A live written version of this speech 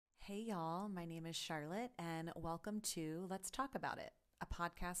Hey, y'all. My name is Charlotte, and welcome to Let's Talk About It, a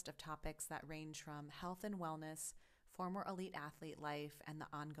podcast of topics that range from health and wellness, former elite athlete life, and the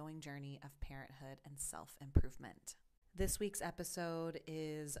ongoing journey of parenthood and self improvement. This week's episode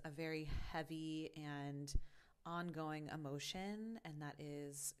is a very heavy and ongoing emotion, and that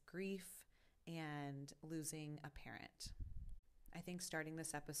is grief and losing a parent. I think starting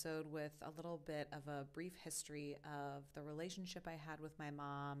this episode with a little bit of a brief history of the relationship I had with my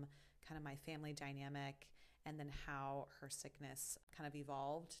mom, kind of my family dynamic, and then how her sickness kind of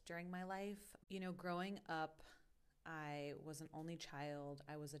evolved during my life. Growing up, I was an only child.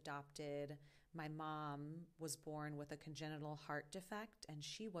 I was adopted. My mom was born with a congenital heart defect, and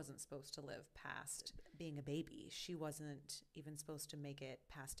she wasn't supposed to live past being a baby. She wasn't even supposed to make it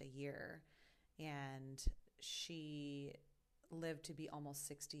past a year. And she lived to be almost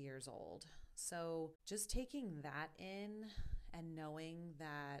 60 years old. So just taking that in and knowing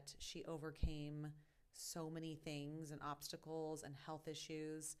that she overcame so many things and obstacles and health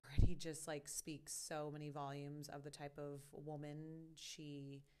issues already just speaks so many volumes of the type of woman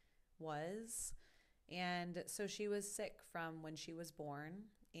she was. And so she was sick from when she was born,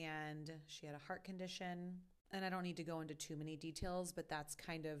 and she had a heart condition. And I don't need to go into too many details, but that's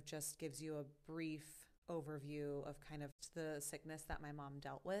kind of just gives you a brief overview of kind of the sickness that my mom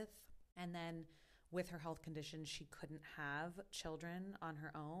dealt with. And then with her health condition, she couldn't have children on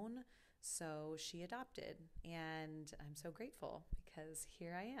her own, so she adopted. And I'm so grateful because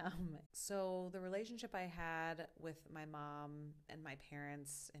here I am. So the relationship I had with my mom and my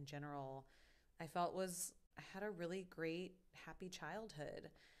parents in general, I had a really great, happy childhood.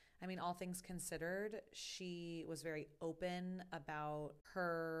 I mean, all things considered, she was very open about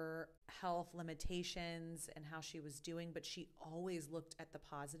her health limitations and how she was doing, but she always looked at the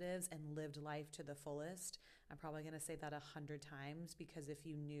positives and lived life to the fullest. I'm probably going to say that 100 times because if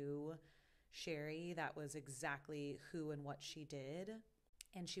you knew Sherry, that was exactly who and what she did.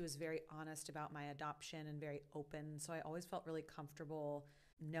 And she was very honest about my adoption and very open. So I always felt really comfortable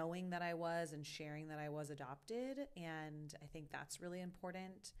knowing that I was and sharing that I was adopted. And I think that's really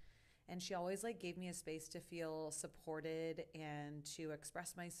important. And she always gave me a space to feel supported and to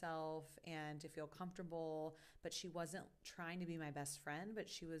express myself and to feel comfortable. But she wasn't trying to be my best friend, but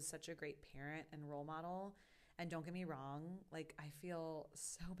she was such a great parent and role model. And don't get me wrong, I feel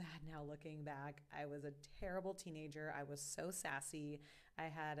so bad now looking back. I was a terrible teenager. I was so sassy. I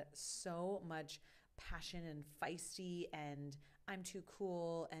had so much passion and feisty and I'm too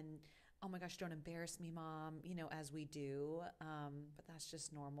cool and oh my gosh, don't embarrass me, Mom, as we do. But that's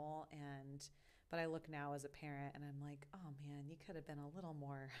just normal. But I look now as a parent and I'm like, oh man, you could have been a little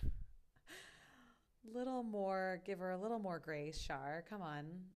more, give her a little more grace, Char, come on.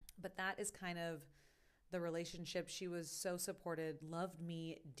 But that is kind of the relationship. She was so supported, loved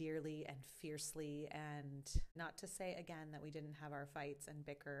me dearly and fiercely. And not to say again that we didn't have our fights and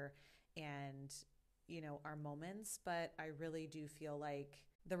bicker and, our moments, but I really do feel like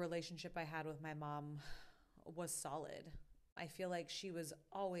the relationship I had with my mom was solid. I feel like she was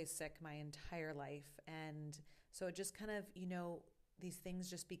always sick my entire life. And so it just kind of, these things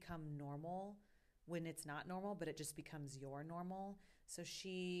just become normal when it's not normal, but it just becomes your normal. So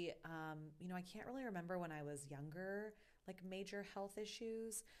she, I can't really remember when I was younger, major health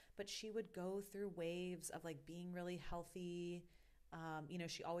issues, but she would go through waves of being really healthy.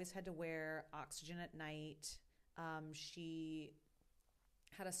 She always had to wear oxygen at night. She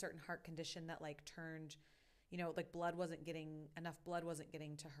had a certain heart condition that turned, enough blood wasn't getting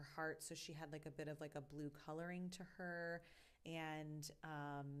to her heart. So she had a bit of a blue coloring to her. And,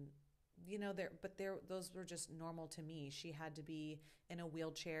 those were just normal to me. She had to be in a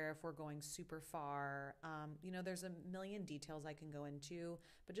wheelchair if we're going super far. There's a million details I can go into,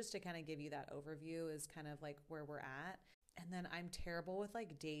 but just to kind of give you that overview is kind of where we're at. And then I'm terrible with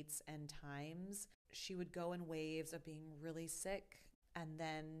dates and times. She would go in waves of being really sick. And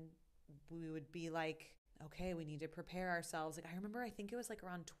then we would be okay, we need to prepare ourselves. I remember, I think it was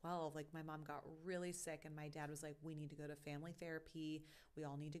around 12, my mom got really sick and my dad was we need to go to family therapy. We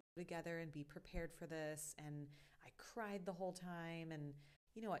all need to go together and be prepared for this. And I cried the whole time. And,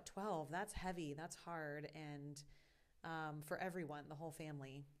 at 12, that's heavy, that's hard. And for everyone, the whole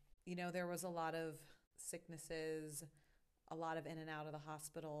family, there was a lot of sicknesses, a lot of in and out of the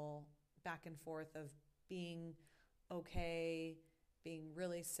hospital, back and forth of being okay, being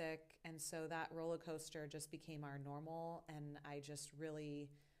really sick. And so that roller coaster just became our normal. And I just really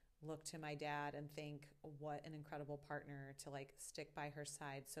look to my dad and think what an incredible partner to stick by her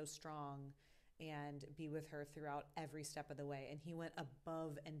side so strong and be with her throughout every step of the way. And he went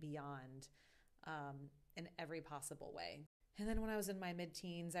above and beyond in every possible way. And then when I was in my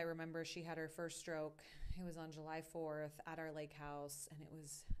mid-teens, I remember she had her first stroke. It was on July 4th at our lake house, and it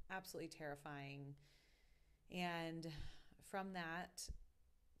was absolutely terrifying. And from that,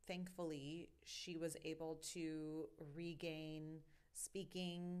 thankfully, she was able to regain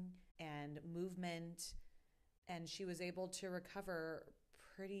speaking and movement, and she was able to recover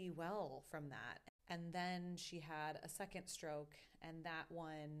pretty well from that. And then she had a second stroke, and that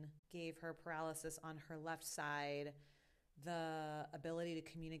one gave her paralysis on her left side. The ability to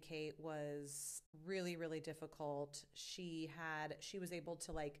communicate was really, really difficult. She was able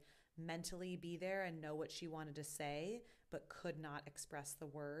to mentally be there and know what she wanted to say, but could not express the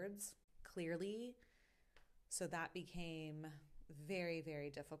words clearly. So that became very,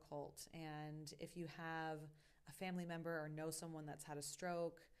 very difficult. And if you have a family member or know someone that's had a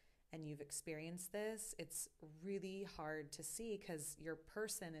stroke and you've experienced this, it's really hard to see because your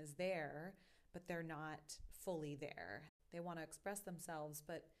person is there, but they're not fully there. They want to express themselves,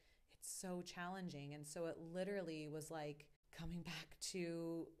 but it's so challenging. And so it literally was like coming back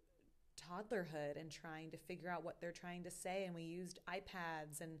to toddlerhood and trying to figure out what they're trying to say. And we used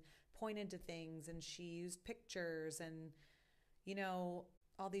iPads and pointed to things, and she used pictures, and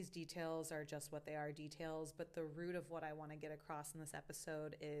all these details are just what they are, details. But the root of what I want to get across in this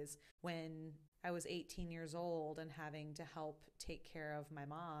episode is when I was 18 years old and having to help take care of my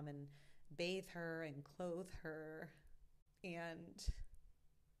mom and bathe her and clothe her. And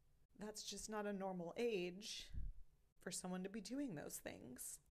that's just not a normal age for someone to be doing those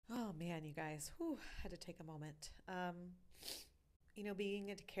things. Oh man, you guys, had to take a moment. Being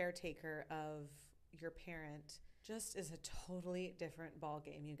a caretaker of your parent just is a totally different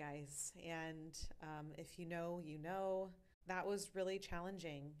ballgame, you guys. And if you know, that was really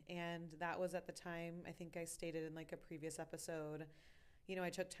challenging. And that was at the time, I think I stated in a previous episode, I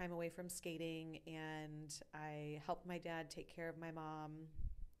took time away from skating and I helped my dad take care of my mom.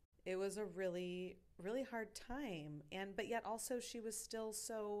 It was a really, really hard time. But yet also she was still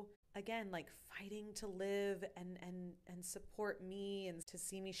so, again, fighting to live and support me and to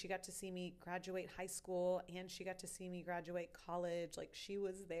see me. She got to see me graduate high school and she got to see me graduate college. She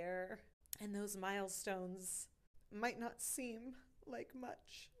was there. And those milestones might not seem like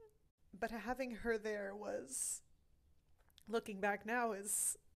much, but having her there was, looking back now,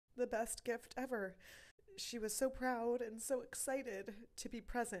 is the best gift ever. She was so proud and so excited to be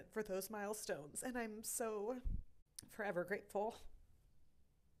present for those milestones, and I'm so forever grateful.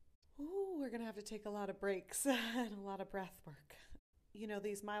 We're going to have to take a lot of breaks and a lot of breath work.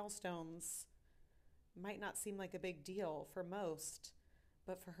 These milestones might not seem like a big deal for most,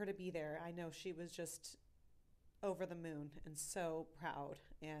 but for her to be there, I know she was just over the moon and so proud.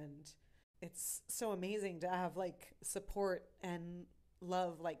 And it's so amazing to have support and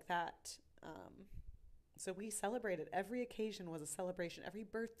love like that. So we celebrated. Every occasion was a celebration, every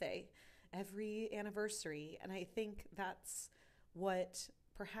birthday, every anniversary. And I think that's what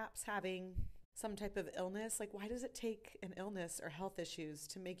perhaps having some type of illness, why does it take an illness or health issues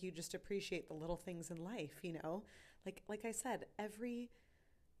to make you just appreciate the little things in life, Like I said, every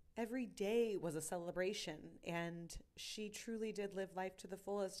day was a celebration, and she truly did live life to the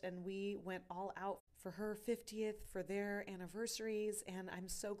fullest, and we went all out for her 50th, for their anniversaries, and I'm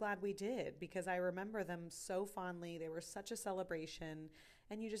so glad we did because I remember them so fondly. They were such a celebration,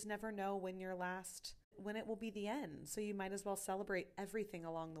 and you just never know when it will be the end, so you might as well celebrate everything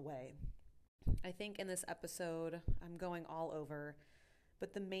along the way. I think in this episode, I'm going all over,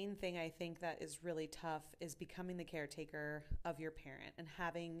 but the main thing I think that is really tough is becoming the caretaker of your parent and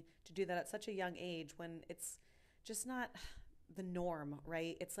having to do that at such a young age when it's just not the norm,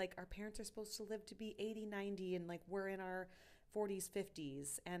 right? It's our parents are supposed to live to be 80, 90, and we're in our 40s,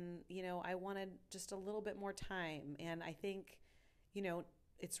 50s. And, I wanted just a little bit more time. And I think,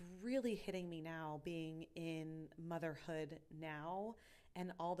 it's really hitting me now being in motherhood now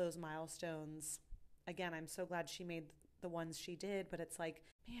and all those milestones. Again, I'm so glad she made the ones she did, but it's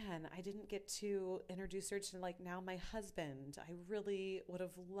man, I didn't get to introduce her to now my husband. I really would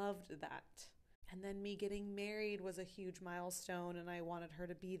have loved that. And then me getting married was a huge milestone, and I wanted her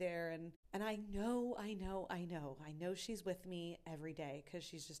to be there. And I know she's with me every day because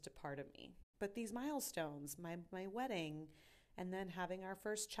she's just a part of me. But these milestones, my wedding, and then having our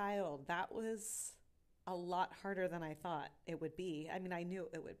first child, that was a lot harder than I thought it would be. I mean, I knew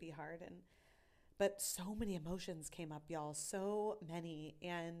it would be hard, but so many emotions came up, y'all, so many.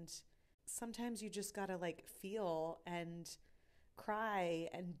 And sometimes you just gotta feel and cry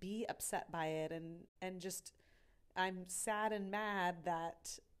and be upset by it. And just, I'm sad and mad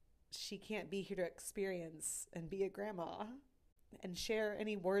that she can't be here to experience and be a grandma. and share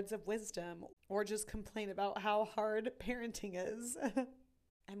any words of wisdom or just complain about how hard parenting is.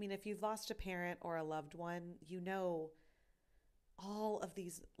 I mean, if you've lost a parent or a loved one, you know all of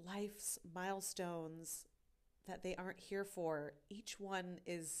these life's milestones that they aren't here for. Each one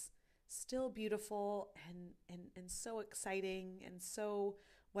is still beautiful and so exciting, and so,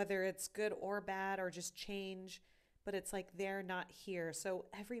 whether it's good or bad or just change, but it's like they're not here. So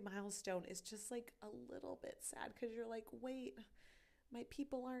every milestone is just like a little bit sad because you're like, wait, my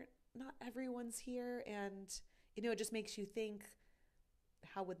people aren't, not everyone's here. And, it just makes you think,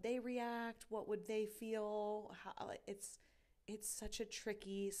 how would they react? What would they feel? It's such a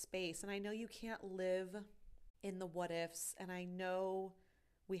tricky space. And I know you can't live in the what ifs. And I know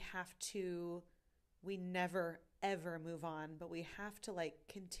we never, ever move on, but we have to like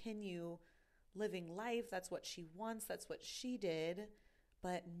continue living life. That's what she wants. That's what she did.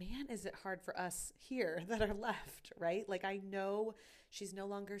 But man, is it hard for us here that are left, right? Like, I know she's no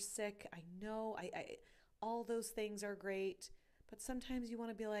longer sick. I know I all those things are great. But sometimes you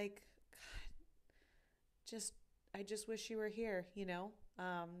want to be like, God, I just wish you were here,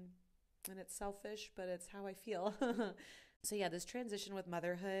 and it's selfish, but it's how I feel. So yeah, this transition with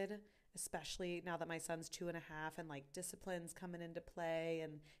motherhood, especially now that my son's 2.5 and like discipline's coming into play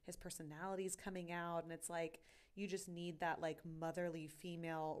and his personality's coming out. And it's like, you just need that like motherly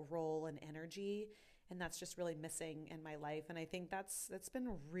female role and energy. And that's just really missing in my life. And I think that's been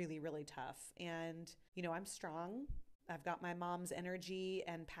really, really tough. And, I'm strong. I've got my mom's energy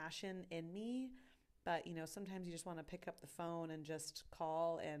and passion in me. But, sometimes you just want to pick up the phone and just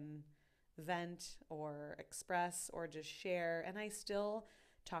call and vent or express or just share. And I still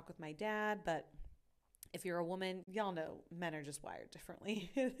talk with my dad, but if you're a woman, y'all know men are just wired differently.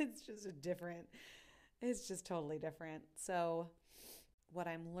 It's just totally different. So what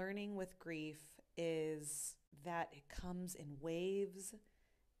I'm learning with grief is that it comes in waves.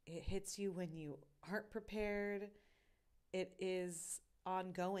 It hits you when you aren't prepared. It is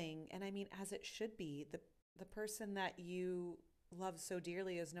ongoing. And I mean, as it should be. The person that you love so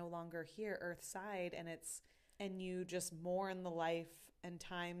dearly is no longer here earthside, and you just mourn the life and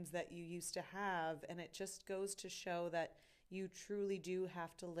times that you used to have. And it just goes to show that you truly do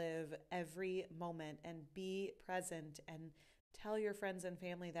have to live every moment and be present and tell your friends and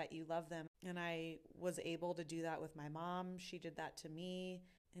family that you love them. And I was able to do that with my mom. She did that to me.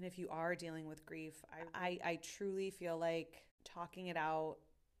 And if you are dealing with grief, I truly feel like talking it out,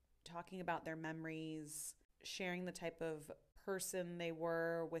 talking about their memories, sharing the type of person they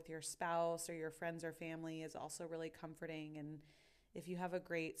were with your spouse or your friends or family is also really comforting. And if you have a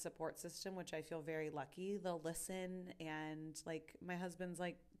great support system, which I feel very lucky, they'll listen. And like my husband's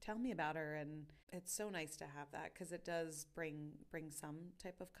like, tell me about her. And it's so nice to have that because it does bring some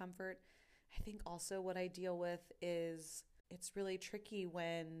type of comfort. I think also what I deal with is it's really tricky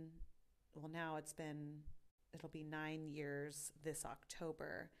when, now it'll be 9 years this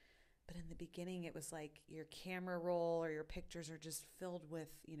October. But in the beginning, it was like your camera roll or your pictures are just filled with,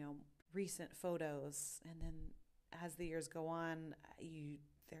 recent photos. And then as the years go on,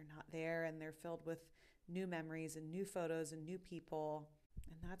 they're not there and they're filled with new memories and new photos and new people.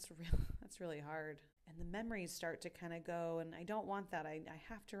 And that's really hard. And the memories start to kind of go, and I don't want that. I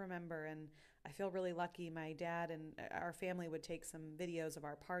have to remember. And I feel really lucky. My dad and our family would take some videos of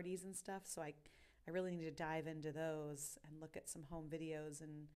our parties and stuff. So I really need to dive into those and look at some home videos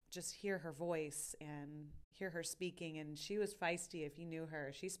and just hear her voice and hear her speaking. And she was feisty if you knew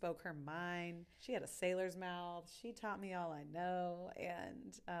her. She spoke her mind. She had a sailor's mouth. She taught me all I know.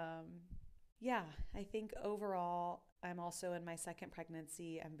 And yeah, I think overall, I'm also in my second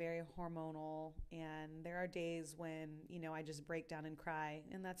pregnancy. I'm very hormonal. And there are days when, I just break down and cry.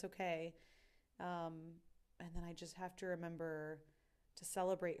 And that's okay. And then I just have to remember to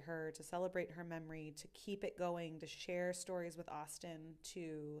celebrate her memory, to keep it going, to share stories with Austin,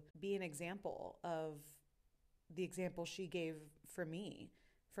 to be an example of the example she gave for me,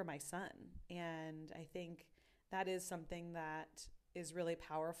 for my son. And I think that is something that is really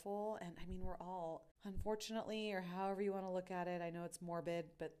powerful. And I mean, we're all, unfortunately, or however you want to look at it, I know it's morbid,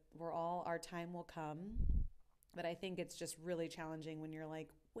 but our time will come. But I think it's just really challenging when you're like,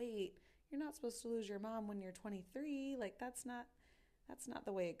 wait, you're not supposed to lose your mom when you're 23. Like, that's not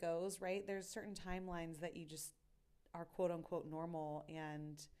the way it goes, right? There's certain timelines that you just are quote unquote normal,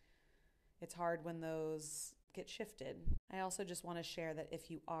 and it's hard when those get shifted. I also just want to share that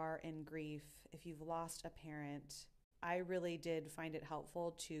if you are in grief, if you've lost a parent, I really did find it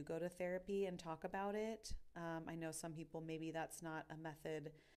helpful to go to therapy and talk about it. I know some people, maybe that's not a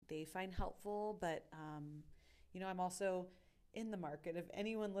method they find helpful, but I'm also in the market. If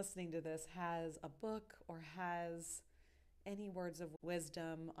anyone listening to this has a book or has any words of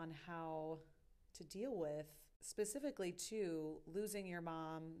wisdom on how to deal with, specifically to losing your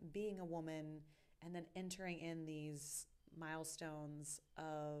mom, being a woman, and then entering in these milestones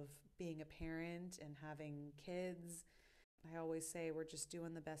of being a parent and having kids. I always say we're just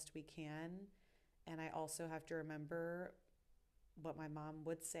doing the best we can. And I also have to remember what my mom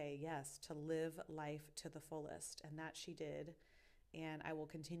would say, yes, to live life to the fullest. And that she did. And I will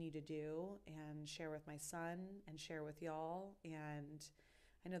continue to do and share with my son and share with y'all. And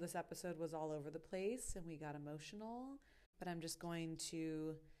I know this episode was all over the place and we got emotional, but I'm just going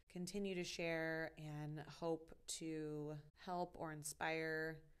to continue to share and hope to help or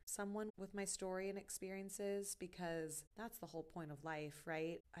inspire someone with my story and experiences, because that's the whole point of life,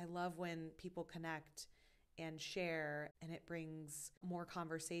 right? I love when people connect and share, and it brings more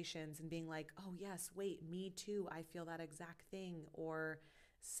conversations and being like, oh yes, wait, me too, I feel that exact thing, or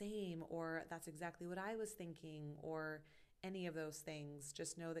same, or that's exactly what I was thinking, or any of those things.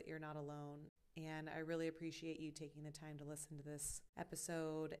 Just know that you're not alone. And I really appreciate you taking the time to listen to this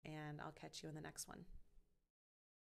episode, and I'll catch you in the next one.